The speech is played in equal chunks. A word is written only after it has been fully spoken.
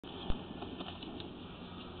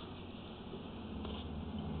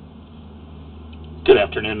Good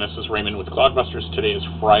afternoon, this is Raymond with Cloudbusters. Today is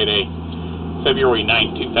Friday, February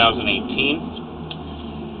 9th, 2018,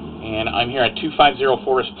 and I'm here at 250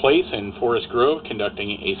 Forest Place in Forest Grove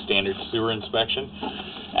conducting a standard sewer inspection.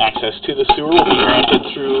 Access to the sewer will be granted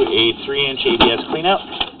through a 3-inch ABS cleanout.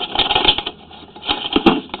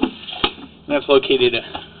 That's located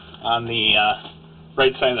on the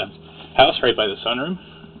right side of the house, right by the sunroom.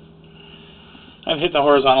 I've hit the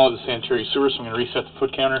horizontal of the sanitary sewer, so I'm going to reset the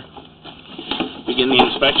foot counter. Begin the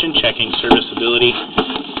inspection, checking serviceability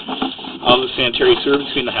of the sanitary sewer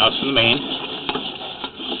between the house and the main.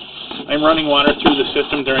 I'm running water through the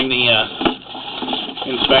system during the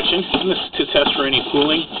inspection, and this is to test for any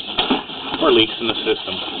pooling or leaks in the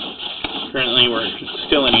system. Currently, we're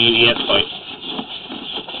still in ABS pipe.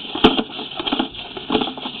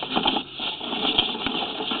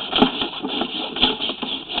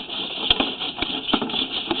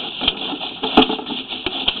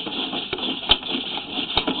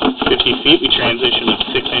 Feet, we transition to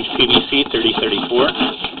 6-inch PVC 3034.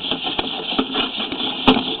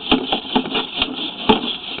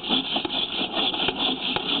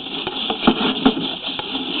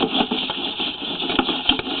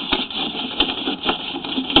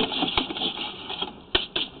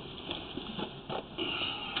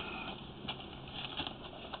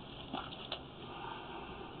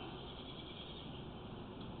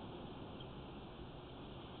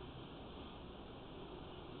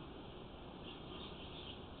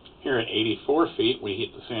 Here at 84 feet, we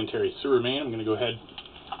hit the sanitary sewer main. I'm going to go ahead and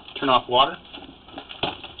turn off water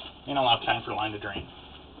and allow time for the line to drain.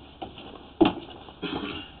 So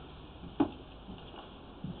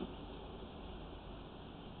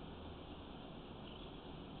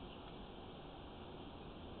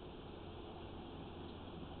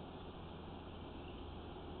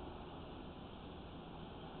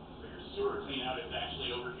your sewer clean out is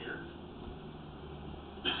actually over here.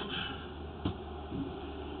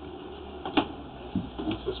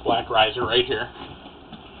 This black riser right here.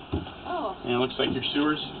 Oh. And it looks like your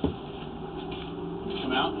sewers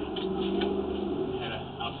come out. Head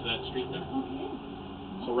out to that street there.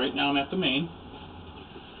 Okay. So right now I'm at the main.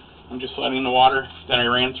 I'm just letting the water that I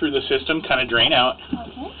ran through the system kind of drain out.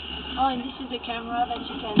 Okay. Oh, and this is the camera that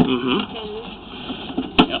you can use.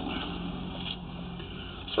 Yep.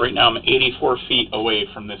 So right now I'm 84 feet away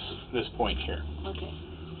from this point here. Okay.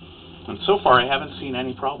 And so far I haven't seen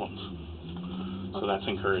any problems. So that's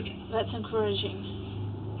encouraging. That's encouraging.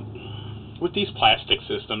 With these plastic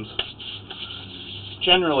systems,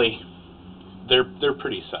 generally they're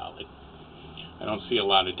pretty solid. I don't see a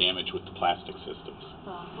lot of damage with the plastic systems.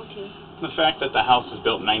 Oh, okay. The fact that the house was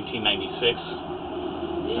built in 1996,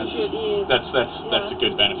 that's a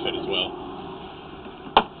good benefit as well.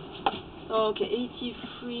 Oh, okay,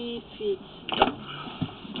 83 feet. Yep.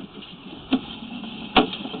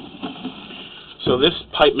 So this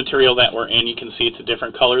pipe material that we're in, you can see it's a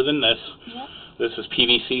different color than this. Yep. This is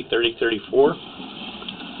PVC 3034.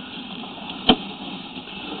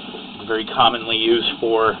 Very commonly used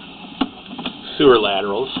for sewer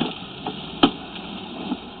laterals.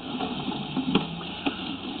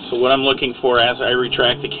 So what I'm looking for as I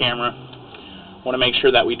retract the camera, I want to make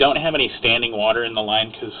sure that we don't have any standing water in the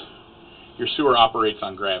line because your sewer operates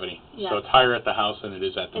on gravity. Yeah. So it's higher at the house than it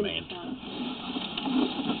is at the main.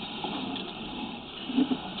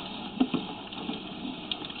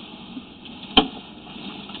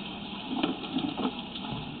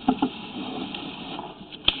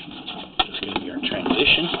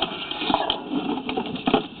 Transition.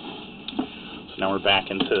 So now we're back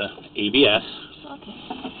into ABS. Okay.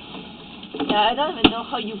 Yeah, I don't even know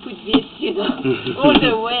how you put this, all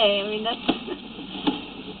the way. I mean, that's...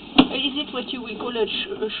 Is it what you would call a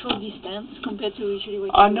short distance compared to usually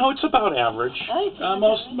what No, it's about average. Oh, it's about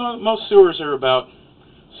average? Most sewers are about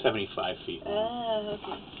 75 feet long.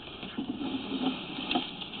 Okay.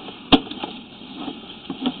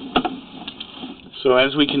 So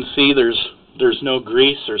as we can see, there's no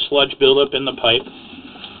grease or sludge buildup in the pipe.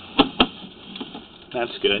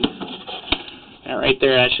 That's good. And right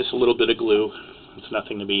there, that's just a little bit of glue. It's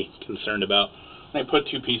nothing to be concerned about. When I put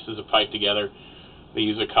two pieces of pipe together, they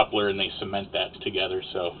use a coupler and they cement that together.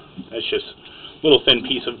 So that's just a little thin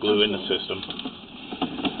piece of glue in the system.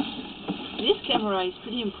 This camera is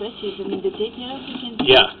pretty impressive. I mean, the details you can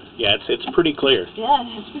see. Yeah, it's pretty clear. Yeah,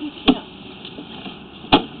 it's pretty clear.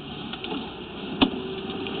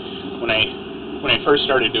 When I first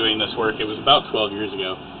started doing this work, it was about 12 years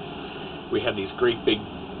ago. We had these great big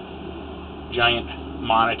giant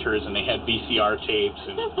monitors and they had VCR tapes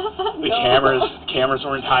and the cameras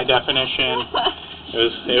weren't high definition.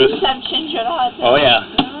 It was have changed a lot. Oh yeah.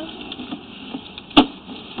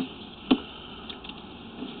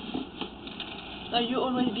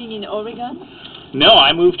 living in Oregon? No,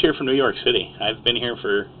 I moved here from New York City. I've been here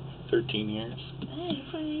for 13 years. Hey,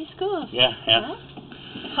 you're from the East Coast. Yeah, yeah. Huh?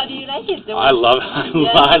 How do you like it? The I love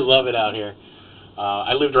Yeah. I love it out here.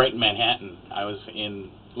 I lived right in Manhattan. I was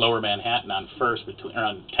in Lower Manhattan on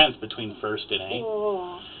 10th between First and A.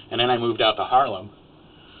 Oh. And then I moved out to Harlem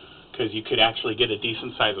because you could actually get a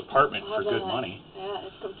decent sized apartment for good that. money. Yeah,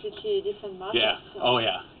 it's completely a different market. Yeah. So. Oh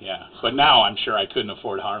yeah, yeah. But now I'm sure I couldn't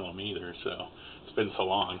afford Harlem either. So it's been so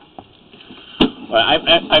long. But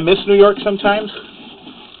I miss New York sometimes,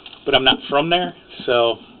 but I'm not from there,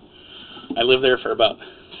 so I lived there for about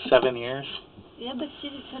 7 years. Yeah, but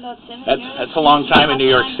still it's a lot. 7 That's years. that's a long time in New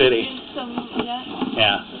York Time to City. build some, yeah.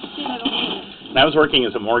 Yeah. It's still a long time. And I was working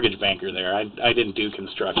as a mortgage banker there. I didn't do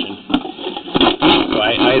construction. So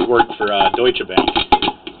I had worked for Deutsche Bank.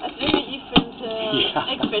 That's very different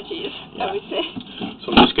Yeah. expertise, Yeah. I would say.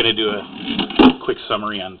 So I'm just going to do a quick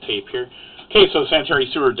summary on tape here. Okay, so the sanitary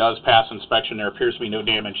sewer does pass inspection. There appears to be no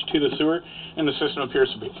damage to the sewer, and the system appears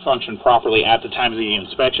to function properly at the time of the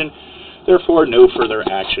inspection. Therefore, no further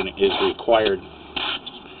action is required.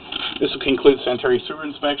 This will conclude sanitary sewer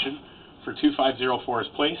inspection for 2504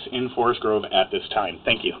 Forest Place in Forest Grove at this time.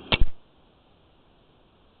 Thank you.